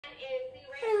I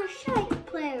wish I could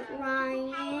play it,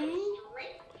 Ryan.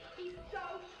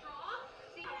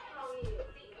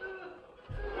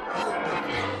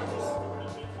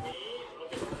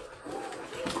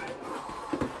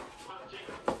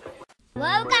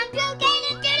 Welcome to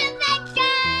Caden to the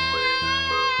Picture!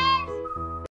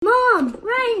 Mom,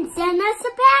 Ryan sent us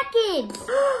a package.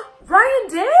 Ryan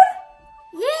did?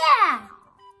 Yeah.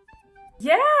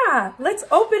 Yeah, let's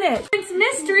open it. It's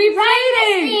Mystery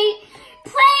Playdate.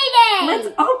 Playdate. Let's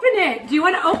open it. Do you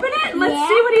want to open it? Let's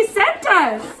see what he sent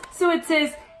us. So it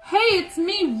says, hey, it's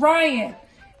me, Ryan.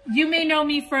 You may know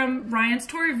me from Ryan's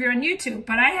Toy Review on YouTube,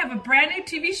 but I have a brand new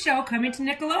TV show coming to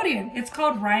Nickelodeon. It's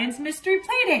called Ryan's Mystery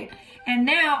Playdate. And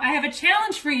now I have a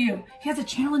challenge for you. He has a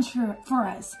challenge for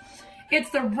us.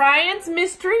 It's the Ryan's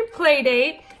Mystery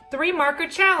Playdate 3-marker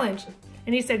challenge.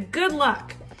 And he said, good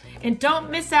luck. And don't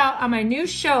miss out on my new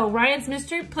show, Ryan's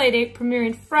Mystery Playdate,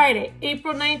 premiering Friday,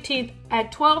 April 19th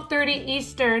at 12:30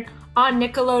 Eastern on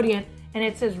Nickelodeon. And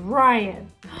it says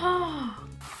Ryan.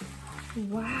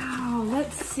 Wow,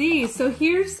 let's see. So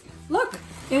here's, look,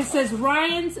 it says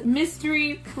Ryan's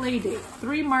Mystery Playdate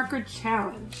 3-marker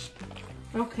challenge.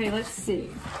 Okay, let's see.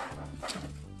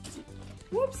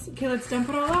 Whoops, okay, let's dump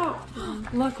it all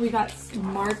out. Look, we got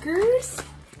some markers.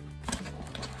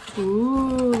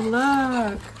 Ooh,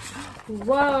 look.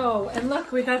 Whoa, and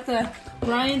look, we got the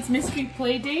Ryan's Mystery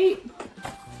Playdate.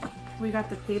 We got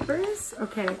the papers.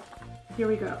 Okay, here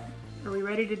we go. Are we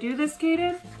ready to do this,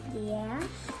 Caden? Yeah.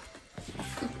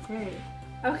 Okay.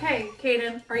 Okay,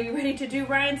 Caden, are you ready to do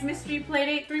Ryan's Mystery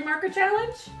Playdate 3-marker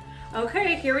challenge?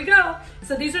 Okay, here we go.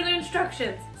 So these are the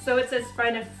instructions. So it says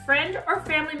find a friend or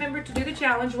family member to do the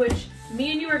challenge, which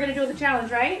me and you are gonna do the challenge,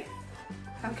 right?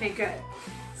 Okay, good.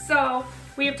 So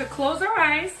we have to close our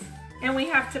eyes and we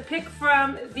have to pick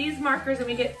from these markers, and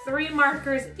we get 3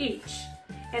 markers each.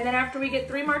 And then after we get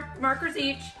 3 markers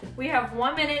each, we have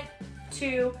 1 minute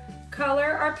to color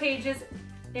our pages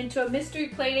into a Mystery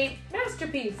Playdate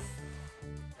masterpiece.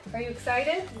 Are you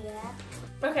excited?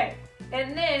 Yeah. Okay,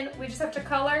 and then we just have to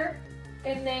color,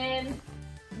 and then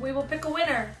we will pick a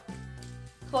winner.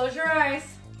 Close your eyes.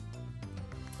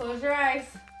 Close your eyes.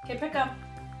 Okay, pick them.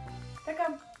 Pick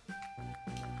them.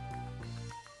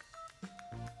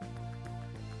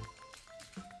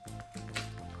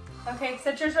 Okay,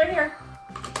 set yours right here.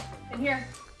 And here.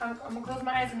 I'm gonna close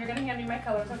my eyes and you're gonna hand me my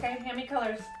colors, okay? Hand me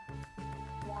colors.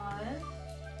 1,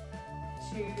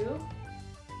 2,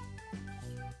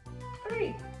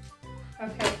 3.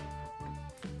 Okay.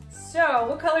 So,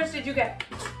 what colors did you get?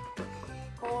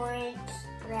 Orange,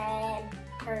 red,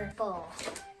 purple.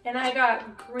 And I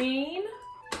got green,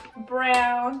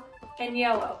 brown, and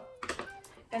yellow.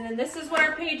 And then this is what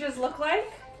our pages look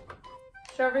like.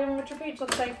 Show everyone what your page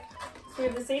looks like. So we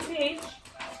have the same page.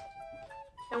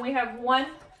 And we have 1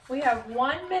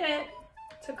 minute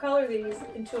to color these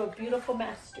into a beautiful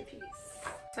masterpiece.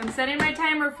 So I'm setting my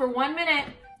timer for 1 minute.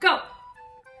 Go.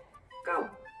 Go.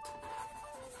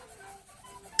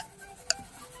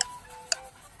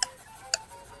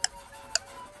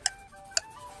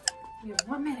 We have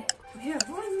 1 minute. We have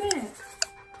 1 minute.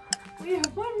 We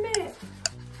have 1 minute.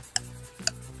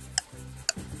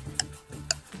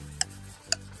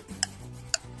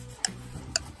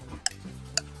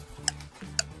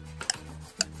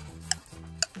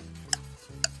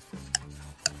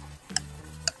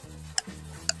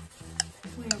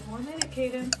 We have 1 minute,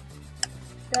 Caden.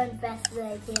 Done best as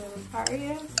I can. Are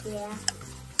you? Yeah.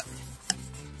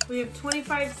 We have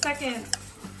 25 seconds.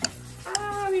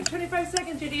 We have 25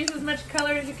 seconds. You have to use as much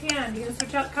color as you can. You gonna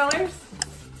switch out colors?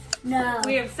 No.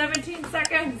 We have 17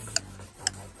 seconds.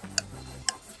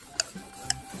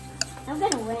 I'm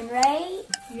gonna win, right?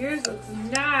 Yours looks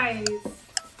nice.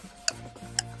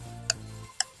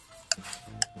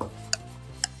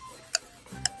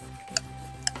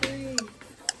 Three,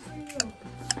 two.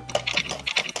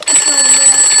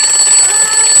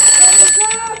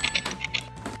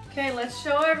 Okay, let's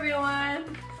show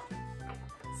everyone.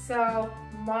 So,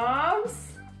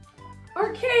 Mom's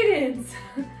or Caden's?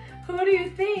 Who do you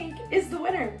think is the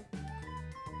winner?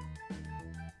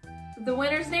 The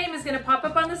winner's name is going to pop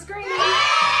up on the screen.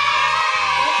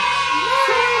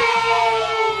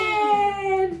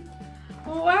 Caden!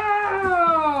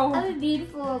 Wow! Have a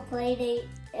beautiful play date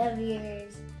of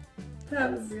yours.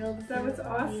 That was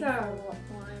awesome.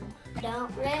 One.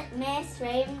 Don't miss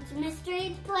Raven's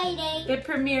Mystery Playdate. It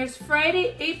premieres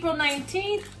Friday, April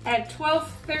 19th at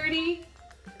 12:30,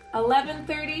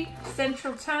 11:30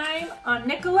 Central Time on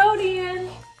Nickelodeon.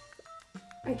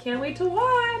 I can't wait to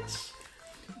watch.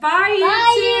 Bye,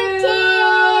 Bye, YouTube.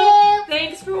 YouTube.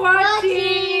 Thanks for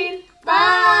watching.